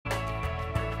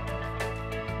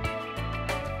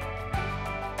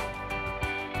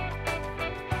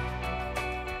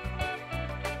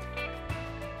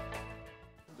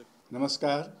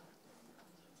Namaskar.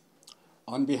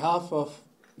 On behalf of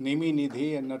Nemi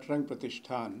Nidhi and Natrang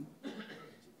Pratishthan,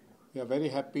 we are very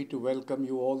happy to welcome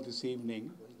you all this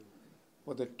evening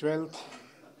for the 12th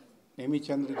Nemi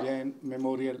Chandra Jain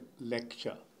Memorial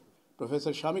Lecture.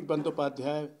 Professor Samik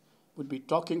Bandyopadhyay would be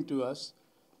talking to us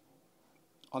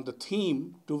on the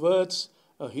theme towards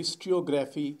a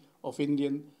historiography of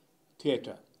Indian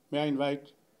theatre. May I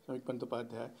invite Samik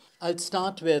Bandyopadhyay? I'll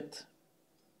start with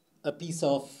a piece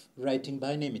of writing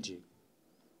by Nemiji.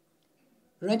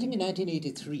 Writing in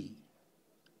 1983,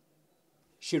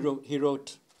 he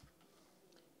wrote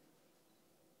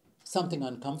something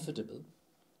uncomfortable,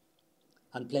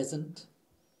 unpleasant,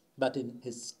 but in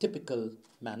his typical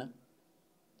manner.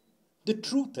 The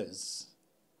truth is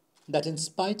that in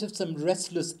spite of some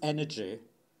restless energy,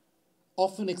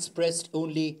 often expressed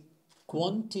only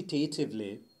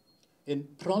quantitatively in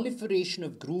proliferation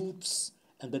of groups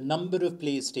and the number of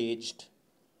plays staged,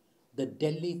 the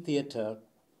Delhi theatre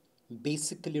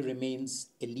basically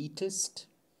remains elitist,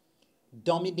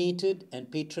 dominated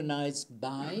and patronized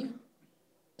by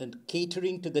and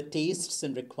catering to the tastes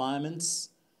and requirements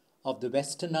of the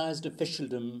westernized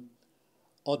officialdom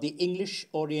or the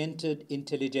English-oriented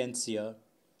intelligentsia,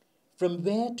 from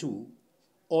where too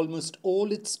almost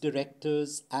all its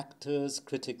directors, actors,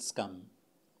 critics come.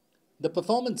 The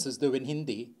performances, though in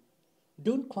Hindi,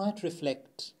 don't quite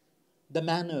reflect the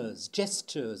manners,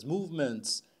 gestures,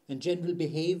 movements, and general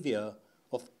behavior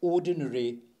of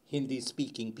ordinary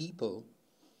Hindi-speaking people.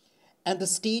 And the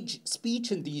stage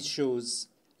speech in these shows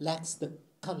lacks the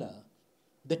color,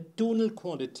 the tonal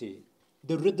quality,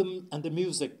 the rhythm and the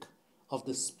music of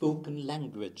the spoken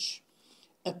language,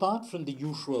 apart from the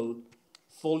usual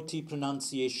faulty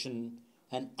pronunciation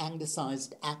and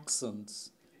anglicized accents,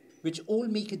 which all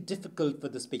make it difficult for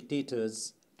the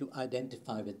spectators to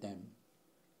identify with them.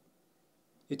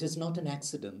 It is not an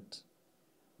accident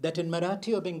that in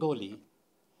Marathi or Bengali,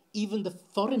 even the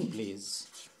foreign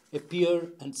plays appear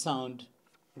and sound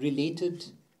related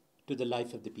to the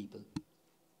life of the people.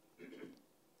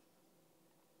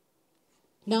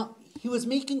 Now, he was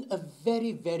making a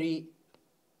very, very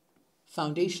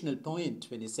foundational point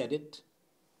when he said it.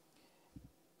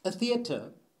 A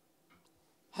theatre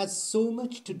has so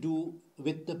much to do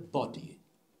with the body.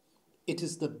 It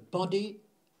is the body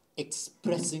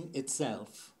expressing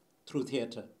itself through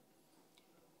theatre.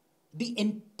 The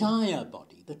entire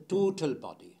body, the total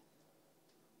body,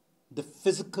 the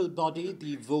physical body,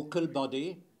 the vocal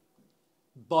body,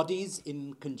 bodies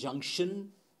in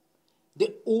conjunction,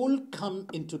 they all come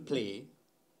into play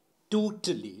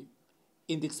totally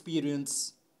in the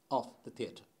experience of the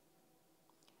theatre.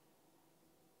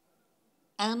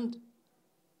 And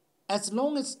as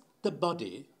long as the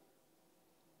body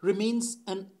remains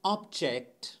an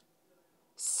object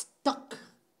stuck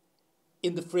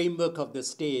in the framework of the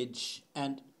stage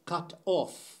and cut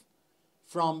off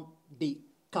from the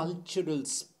cultural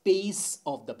space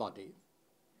of the body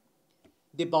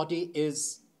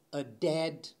is a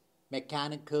dead,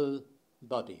 mechanical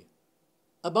body,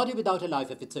 a body without a life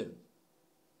of its own.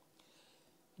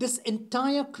 This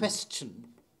entire question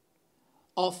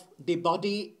of the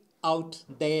body out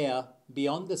there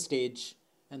beyond the stage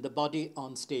and the body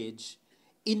on stage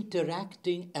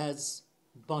interacting as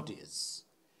bodies,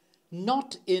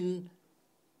 not in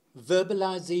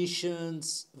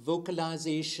verbalizations,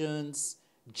 vocalizations,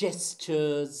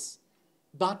 gestures,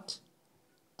 but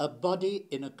a body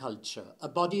in a culture, a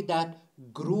body that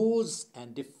grows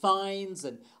and defines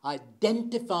and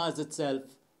identifies itself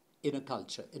in a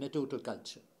culture, in a total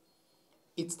culture.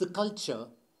 It's the culture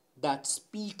that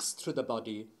speaks through the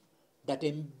body, that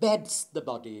embeds the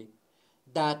body,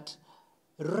 that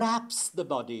wraps the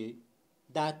body,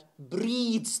 that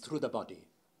breathes through the body,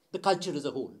 the culture as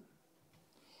a whole.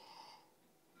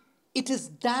 It is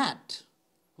that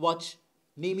what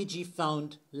Nemiji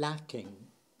found lacking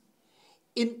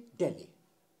in Delhi.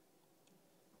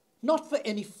 Not for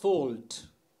any fault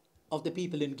of the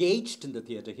people engaged in the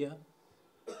theatre here,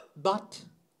 but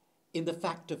in the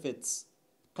fact of its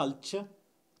culture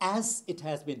as it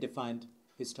has been defined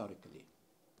historically.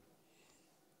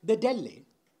 The Delhi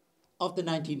of the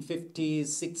 1950s,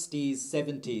 60s,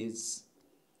 70s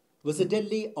was a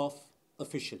Delhi of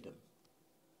officialdom.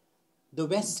 The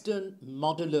Western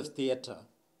model of theatre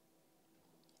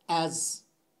as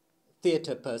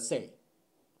theatre per se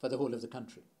for the whole of the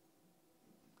country.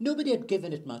 Nobody had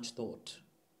given it much thought.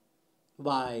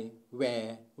 Why,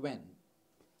 where, when?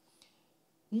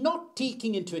 Not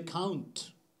taking into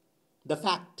account the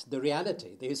fact, the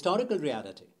reality, the historical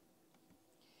reality,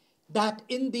 that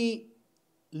in the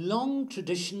long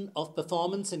tradition of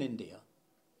performance in India,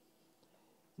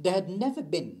 there had never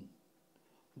been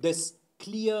this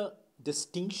clear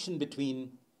distinction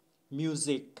between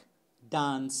music,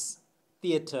 dance,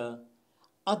 theatre,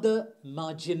 other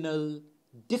marginal,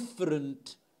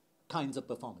 different kinds of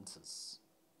performances.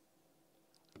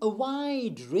 A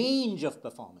wide range of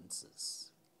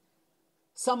performances.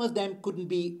 Some of them couldn't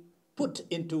be put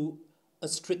into a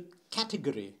strict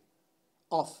category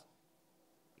of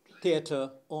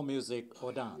theatre or music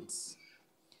or dance.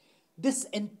 This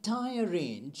entire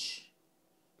range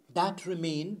that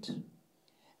remained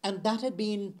and that had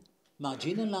been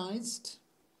marginalized,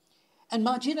 and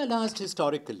marginalized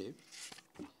historically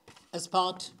as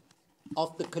part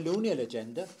of the colonial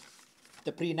agenda,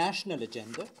 the pre-national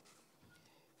agenda,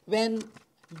 when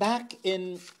back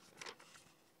in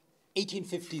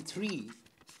 1853,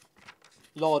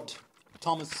 Lord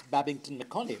Thomas Babington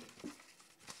Macaulay,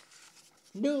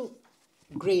 no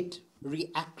great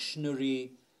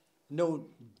reactionary, no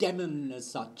demon as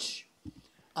such,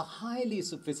 a highly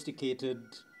sophisticated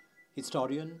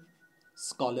historian,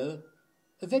 scholar,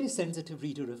 a very sensitive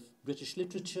reader of British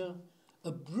literature,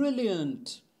 a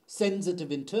brilliant,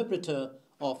 sensitive interpreter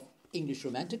of English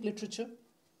Romantic literature.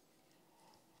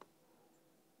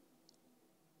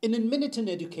 In A Minute in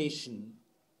Education,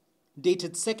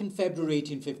 dated 2nd February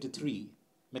 1853,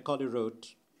 Macaulay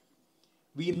wrote,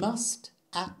 "We must,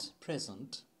 at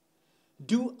present,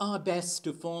 do our best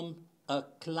to form a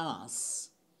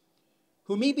class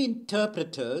who may be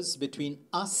interpreters between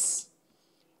us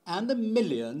and the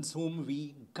millions whom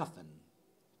we govern.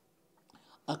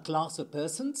 A class of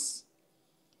persons,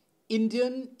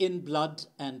 Indian in blood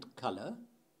and colour,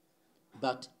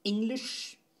 but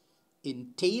English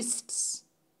in tastes,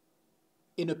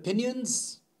 in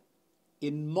opinions,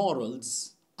 in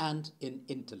morals, and in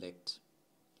intellect.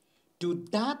 To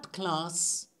that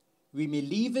class we may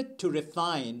leave it to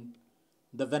refine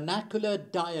the vernacular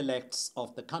dialects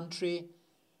of the country,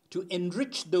 to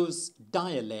enrich those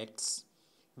dialects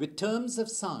with terms of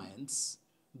science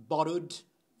borrowed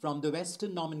from the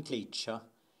Western nomenclature,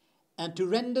 and to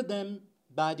render them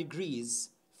by degrees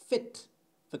fit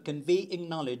for conveying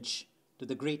knowledge to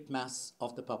the great mass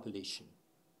of the population."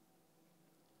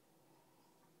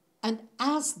 And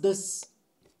as this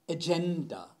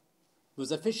agenda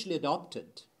was officially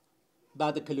adopted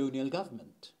by the colonial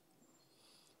government,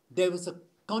 there was a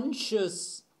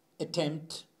conscious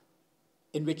attempt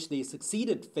in which they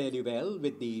succeeded fairly well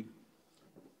with the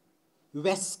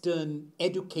Western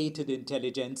educated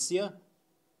intelligentsia,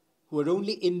 who were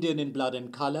only Indian in blood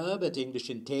and colour, but English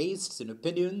in tastes, in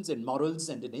opinions, in morals,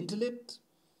 and in intellect,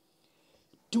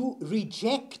 to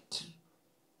reject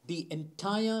the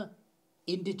entire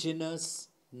indigenous,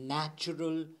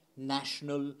 natural,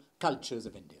 national cultures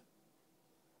of India.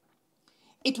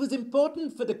 It was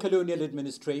important for the colonial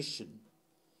administration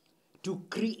to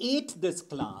create this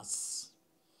class,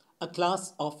 a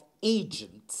class of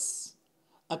agents,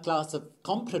 a class of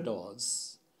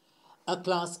compradors, a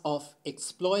class of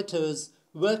exploiters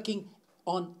working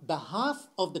on behalf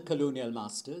of the colonial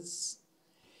masters.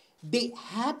 They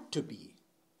had to be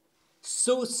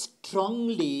so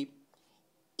strongly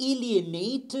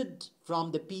alienated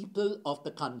from the people of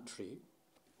the country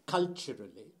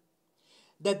culturally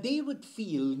that they would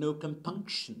feel no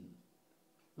compunction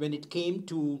when it came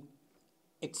to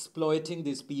exploiting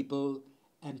these people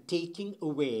and taking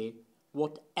away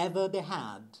whatever they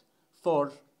had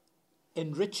for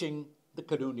enriching the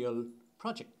colonial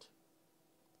project.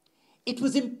 It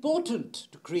was important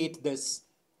to create this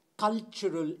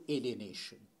cultural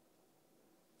alienation.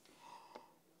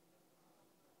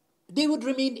 They would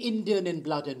remain Indian in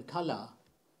blood and colour,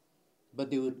 but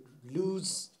they would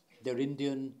lose their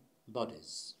Indian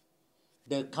bodies,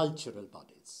 their cultural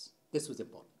bodies. This was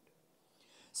important.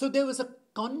 So there was a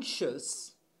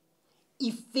conscious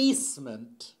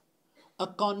effacement, a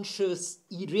conscious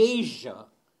erasure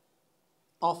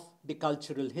of the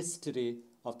cultural history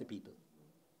of the people.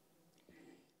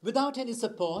 Without any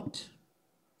support,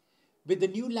 with the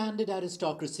new landed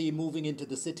aristocracy moving into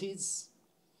the cities,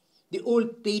 the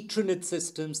old patronage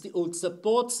systems, the old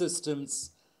support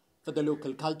systems for the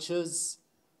local cultures,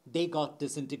 they got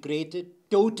disintegrated,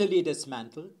 totally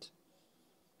dismantled.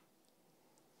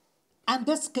 And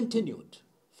this continued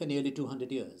for nearly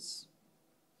 200 years.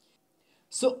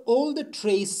 So all the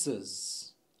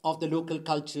traces of the local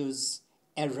cultures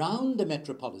around the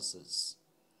metropolises,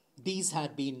 these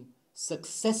had been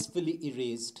successfully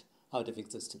erased out of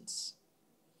existence.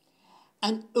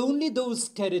 And only those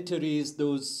territories,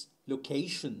 those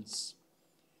locations,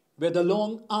 where the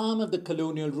long arm of the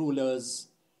colonial rulers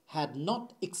had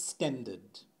not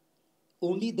extended,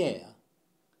 only there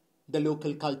the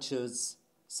local cultures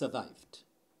survived.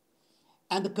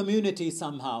 And the community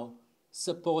somehow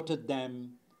supported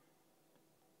them,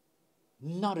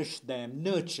 nourished them,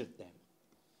 nurtured them.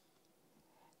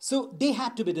 So they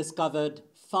had to be discovered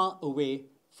far away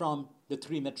from the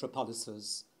three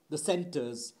metropolises, the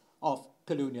centers of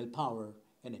colonial power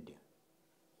in India.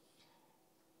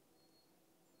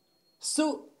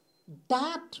 So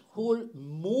that whole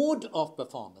mode of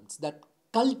performance, that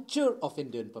culture of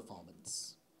Indian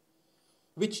performance,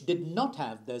 which did not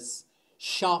have this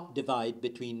sharp divide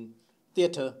between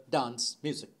theatre, dance,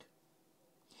 music.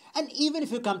 And even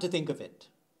if you come to think of it,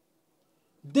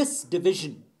 this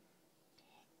division,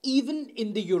 even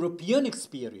in the European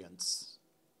experience,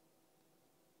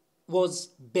 was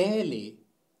barely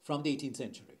from the 18th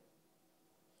century.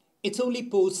 It's only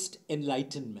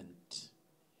post-Enlightenment,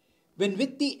 when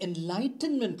with the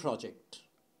Enlightenment project,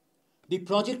 the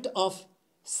project of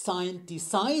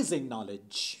scienticizing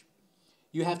knowledge,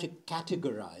 you have to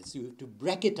categorize, you have to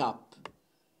break it up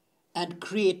and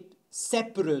create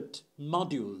separate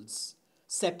modules,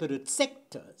 separate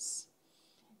sectors.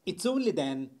 It's only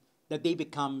then that they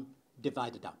become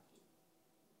divided up.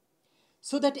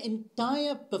 So that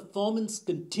entire performance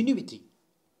continuity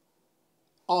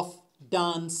of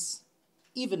dance,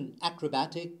 even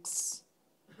acrobatics,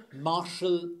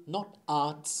 martial, not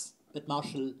arts, but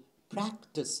martial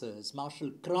practices,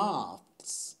 martial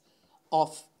crafts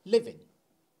of living.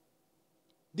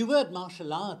 The word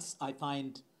martial arts I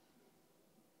find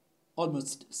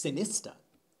almost sinister.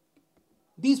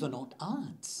 These were not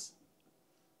arts.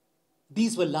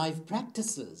 These were live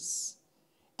practices.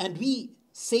 And we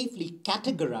safely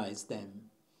categorize them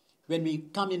when we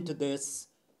come into this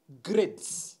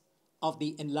grids of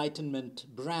the Enlightenment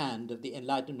brand, of the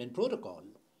Enlightenment protocol.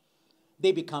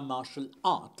 They become martial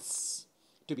arts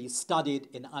to be studied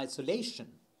in isolation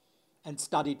and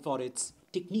studied for its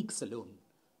techniques alone.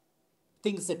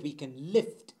 Things that we can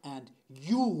lift and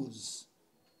use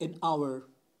in our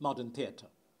modern theatre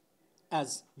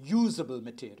as usable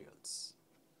materials.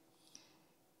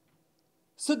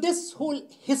 So this whole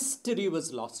history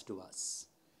was lost to us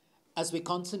as we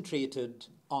concentrated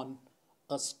on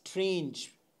a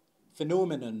strange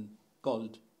phenomenon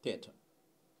called theatre.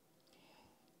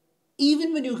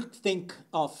 Even when you think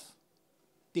of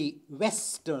the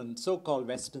Western, so-called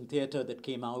Western theatre that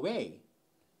came our way,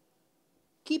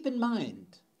 keep in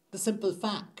mind the simple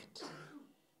fact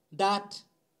that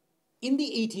in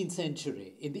the 18th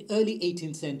century, in the early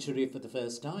 18th century for the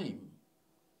first time,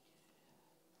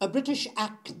 a British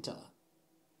actor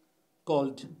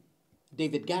called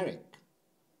David Garrick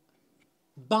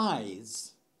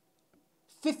buys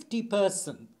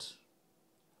 50%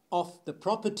 of the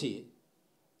property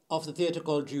of the theatre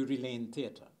called Drury Lane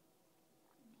Theatre.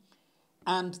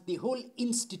 And the whole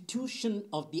institution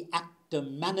of the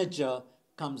actor-manager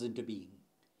comes into being.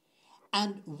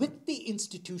 And with the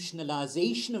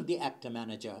institutionalization of the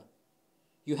actor-manager,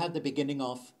 you have the beginning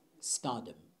of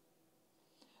stardom.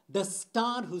 The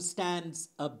star who stands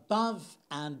above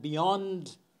and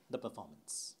beyond the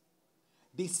performance.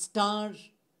 The star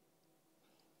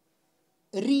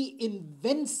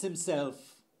reinvents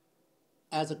himself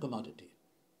as a commodity,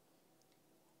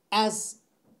 as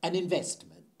an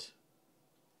investment.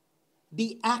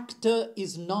 The actor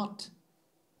is not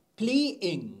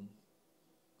playing.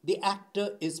 The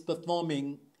actor is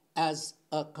performing as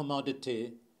a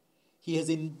commodity. He has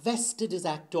invested his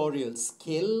actorial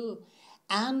skill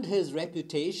and his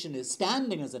reputation, his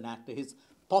standing as an actor, his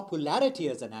popularity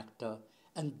as an actor,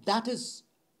 and that is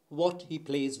what he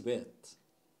plays with,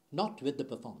 not with the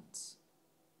performance.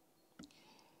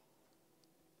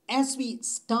 As we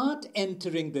start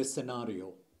entering this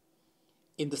scenario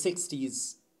in the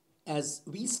 60s, as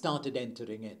we started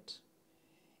entering it,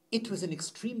 it was an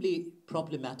extremely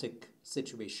problematic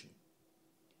situation.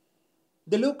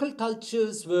 The local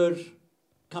cultures were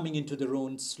coming into their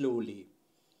own slowly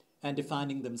and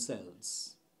defining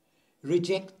themselves,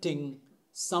 rejecting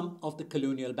some of the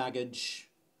colonial baggage,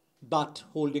 but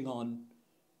holding on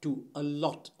to a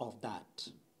lot of that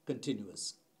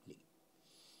continuously.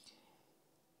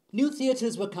 New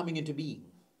theatres were coming into being,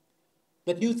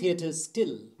 but new theatres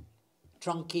still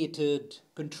truncated,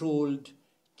 controlled,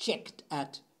 checked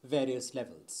at various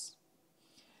levels.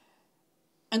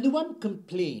 And the one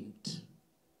complaint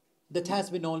that has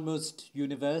been almost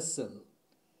universal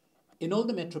in all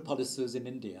the metropolises in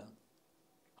India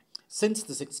since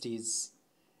the 60s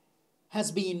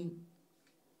has been,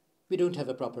 we don't have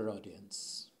a proper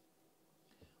audience.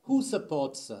 Who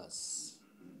supports us?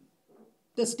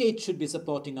 The state should be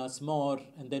supporting us more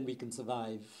and then we can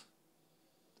survive.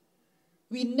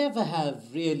 We never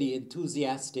have really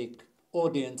enthusiastic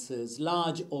audiences,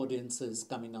 large audiences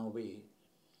coming our way.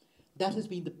 That has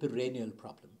been the perennial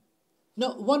problem.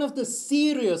 Now, one of the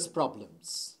serious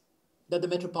problems that the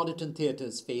metropolitan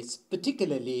theatres face,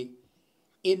 particularly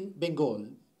in Bengal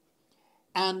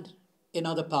and in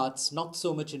other parts, not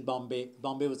so much in Bombay.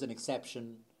 Bombay was an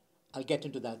exception. I'll get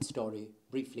into that story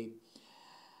briefly.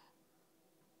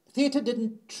 Theatre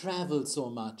didn't travel so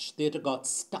much. Theatre got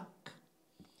stuck.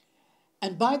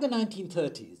 And by the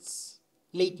 1930s,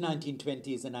 late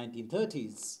 1920s and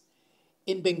 1930s,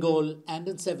 in Bengal and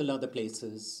in several other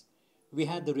places, we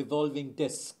had the revolving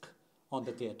disc on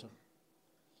the theatre.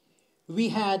 We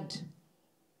had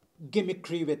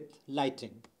gimmickry with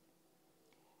lighting.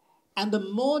 And the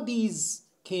more these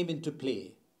came into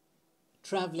play,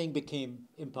 traveling became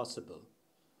impossible.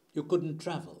 You couldn't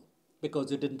travel because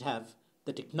you didn't have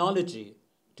the technology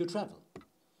to travel.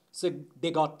 So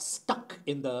they got stuck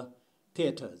in the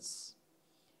theatres.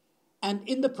 And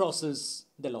in the process,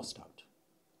 they lost out.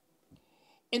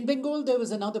 In Bengal, there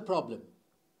was another problem.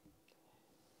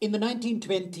 In the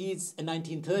 1920s and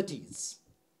 1930s,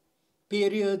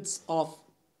 periods of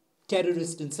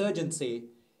terrorist insurgency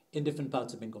in different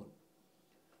parts of Bengal.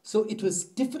 So it was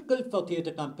difficult for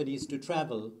theatre companies to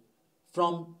travel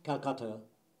from Calcutta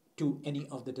to any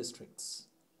of the districts.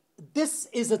 This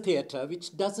is a theatre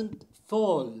which doesn't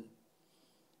fall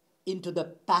into the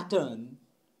pattern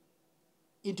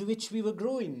into which we were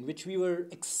growing, which we were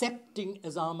accepting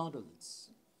as our models.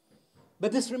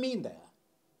 But this remained there.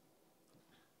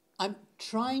 I'm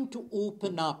trying to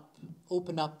open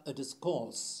up a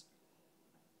discourse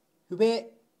where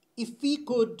if we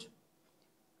could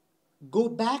go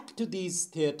back to these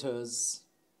theatres,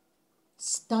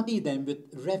 study them with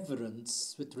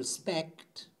reverence, with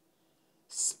respect,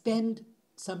 spend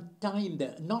some time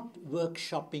there, not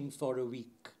workshopping for a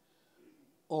week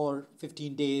or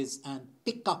 15 days and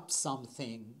pick up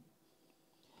something.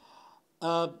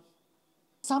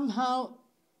 Somehow,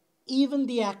 even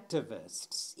the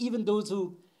activists, even those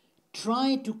who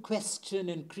try to question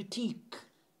and critique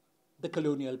the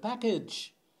colonial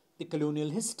package, the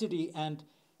colonial history, and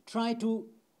try to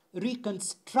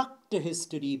reconstruct a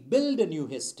history, build a new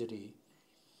history,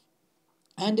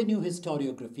 and a new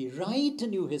historiography, write a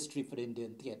new history for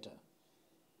Indian theatre.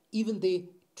 Even they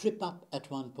trip up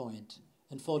at one point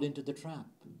and fall into the trap,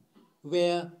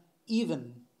 where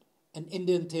even an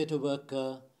Indian theatre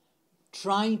worker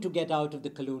trying to get out of the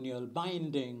colonial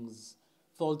bindings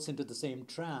falls into the same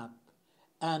trap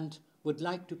and would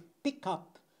like to pick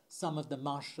up some of the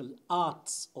martial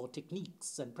arts or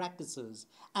techniques and practices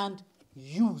and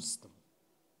use them.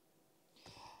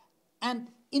 And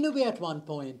in a way, at one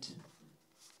point,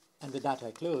 and with that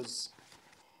I close,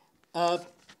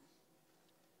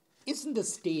 isn't the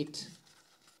state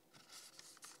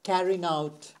carrying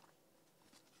out,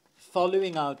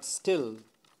 following out still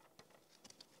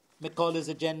Macaulay's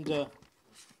agenda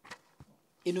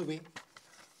in a way,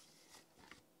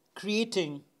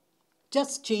 creating,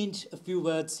 just change a few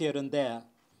words here and there.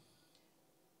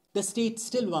 The state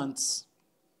still wants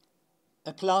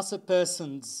a class of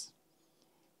persons,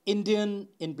 Indian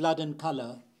in blood and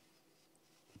color,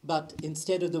 but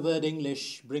instead of the word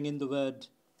English, bring in the word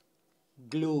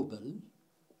global,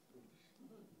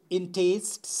 in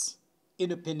tastes,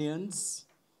 in opinions,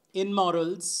 in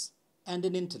morals, and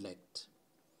in intellect.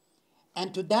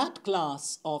 And to that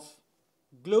class of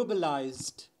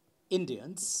globalized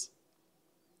Indians,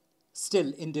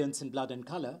 still Indians in blood and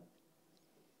color,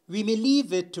 we may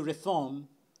leave it to reform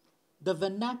the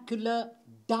vernacular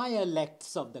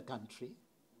dialects of the country,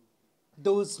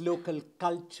 those local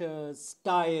cultures,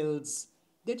 styles,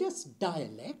 they're just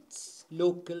dialects,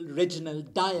 local, regional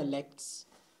dialects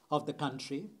of the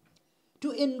country,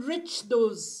 to enrich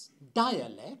those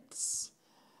dialects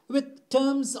with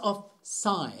terms of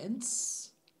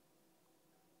science.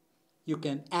 You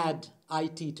can add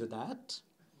IT to that,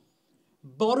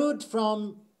 borrowed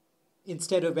from,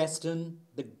 instead of Western,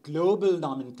 the global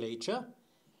nomenclature,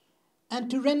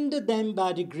 and to render them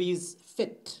by degrees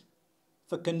fit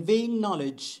for conveying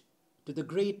knowledge to the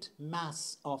great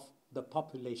mass of the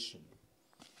population.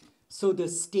 So the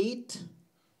state,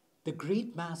 the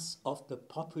great mass of the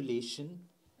population,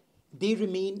 they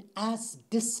remain as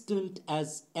distant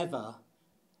as ever,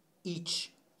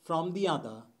 each from the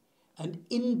other, and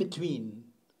in between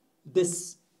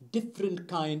this different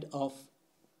kind of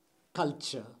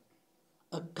culture,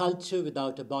 a culture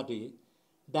without a body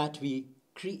that we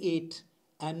create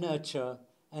and nurture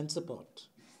and support.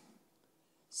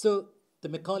 So the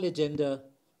Macaulay agenda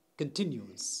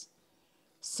continues.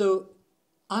 So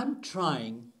I'm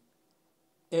trying,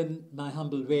 in my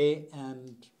humble way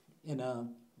and in a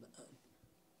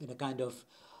kind of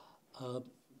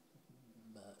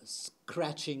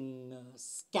scratching,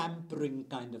 scampering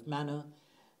kind of manner,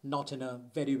 not in a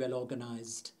very well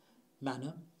organized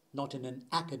manner, not in an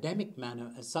academic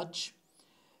manner as such,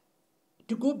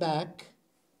 to go back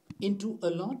into a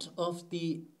lot of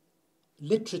the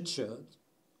literature,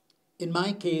 in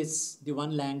my case, the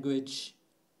one language,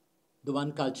 the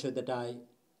one culture that I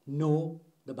know,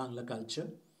 the Bangla culture.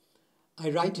 I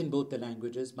write in both the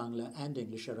languages, Bangla and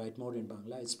English. I write more in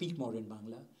Bangla. I speak more in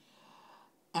Bangla.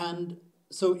 And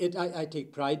so I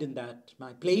take pride in that,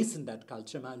 my place in that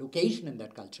culture, my location in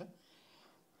that culture.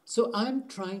 So I'm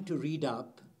trying to read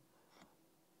up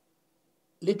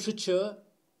literature,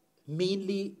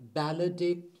 mainly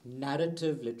balladic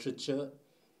narrative literature,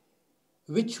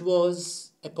 which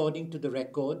was, according to the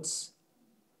records,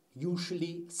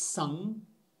 usually sung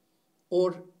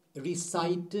or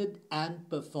recited and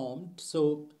performed.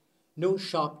 So no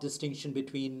sharp distinction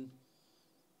between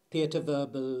theatre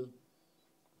verbal,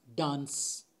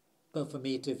 dance,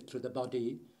 performative through the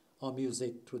body, or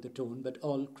music through the tone, but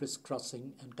all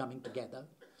crisscrossing and coming together.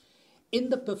 In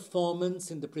the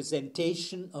performance, in the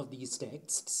presentation of these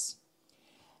texts.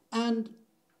 And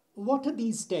what are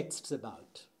these texts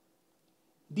about?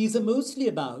 These are mostly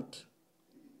about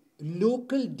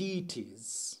local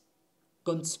deities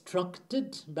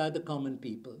constructed by the common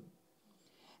people.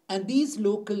 And these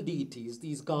local deities,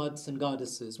 these gods and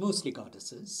goddesses, mostly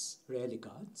goddesses, rarely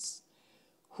gods,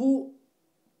 who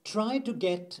try to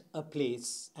get a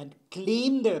place and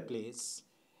claim their place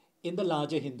in the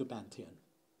larger Hindu pantheon.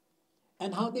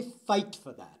 And how they fight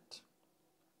for that.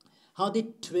 How they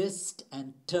twist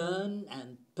and turn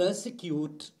and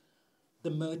persecute the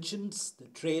merchants, the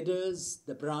traders,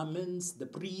 the Brahmins, the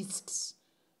priests,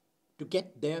 to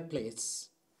get their place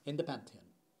in the pantheon.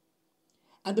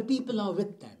 And the people are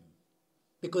with them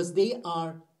because they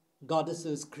are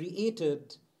goddesses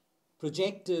created,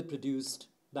 projected, produced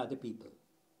by the people.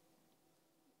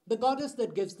 The goddess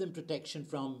that gives them protection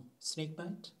from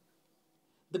snakebite,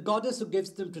 the goddess who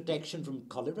gives them protection from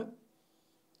cholera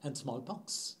and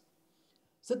smallpox.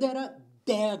 So there are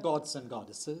their gods and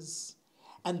goddesses,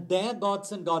 and their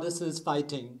gods and goddesses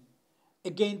fighting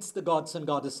against the gods and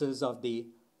goddesses of the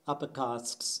upper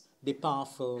castes, the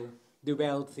powerful, the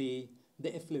wealthy,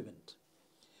 the affluent.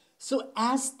 So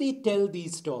as they tell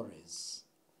these stories,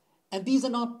 and these are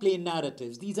not plain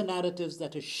narratives, these are narratives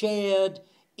that are shared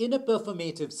in a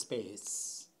performative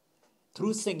space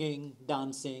through singing,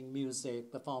 dancing,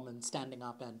 music, performance, standing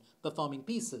up and performing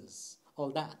pieces, all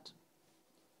that.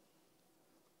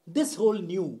 This whole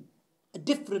new, a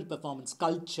different performance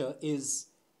culture is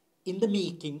in the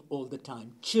making all the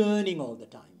time, churning all the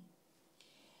time.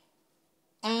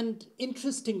 And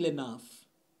interestingly enough,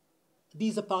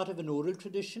 these are part of an oral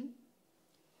tradition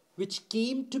which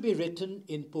came to be written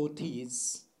in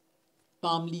pothis,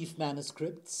 palm leaf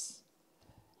manuscripts,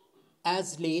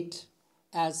 as late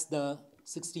as the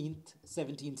 16th,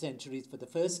 17th centuries for the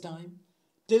first time.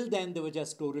 Till then, they were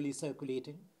just orally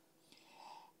circulating.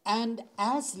 And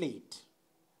as late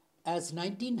as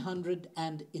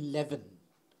 1911,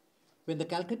 when the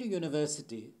Calcutta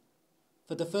University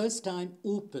for the first time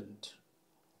opened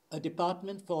a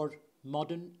department for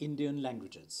modern Indian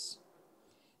languages,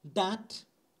 that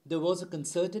there was a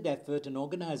concerted effort, an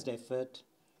organized effort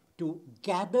to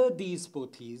gather these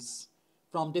pothis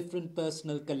from different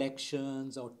personal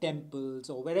collections or temples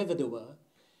or wherever they were,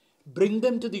 bring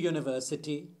them to the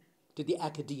university, to the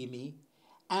academy,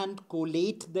 and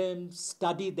collate them,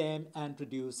 study them, and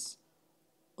produce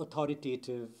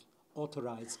authoritative,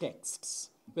 authorized texts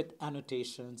with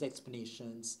annotations,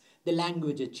 explanations. The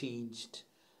language had changed.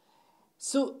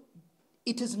 So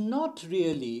it is not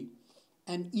really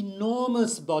an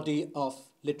enormous body of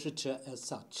literature as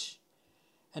such.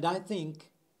 And I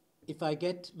think if I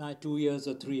get my 2 years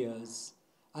or 3 years,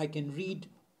 I can read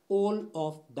all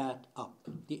of that up,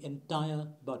 the entire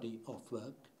body of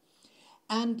work,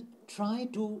 and try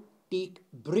to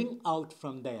bring out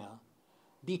from there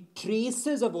the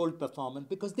traces of old performance,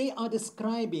 because they are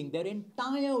describing their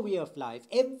entire way of life,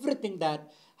 everything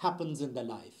that happens in their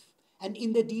life, and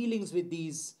in the dealings with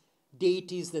these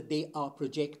deities that they are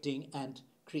projecting and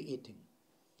creating.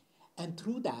 And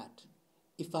through that,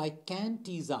 if I can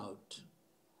tease out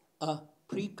a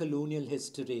pre-colonial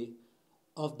history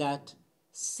of that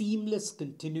seamless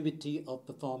continuity of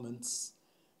performance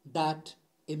that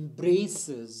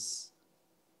embraces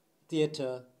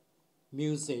theatre,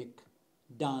 music,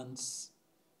 dance,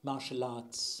 martial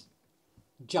arts,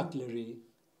 jugglery,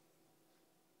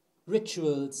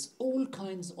 rituals, all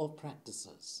kinds of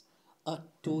practices, a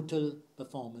total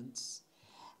performance,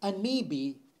 and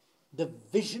maybe the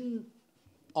vision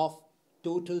of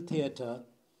total theatre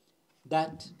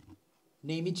that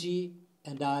Nemiji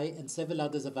and I and several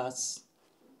others of us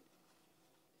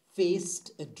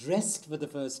addressed for the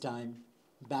first time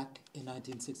back in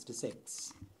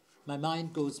 1966. My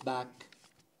mind goes back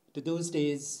to those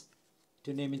days,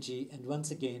 to Nemiji, and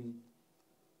once again,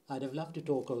 I'd have loved to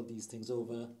talk all these things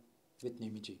over with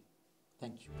Nemiji.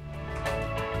 Thank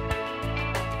you.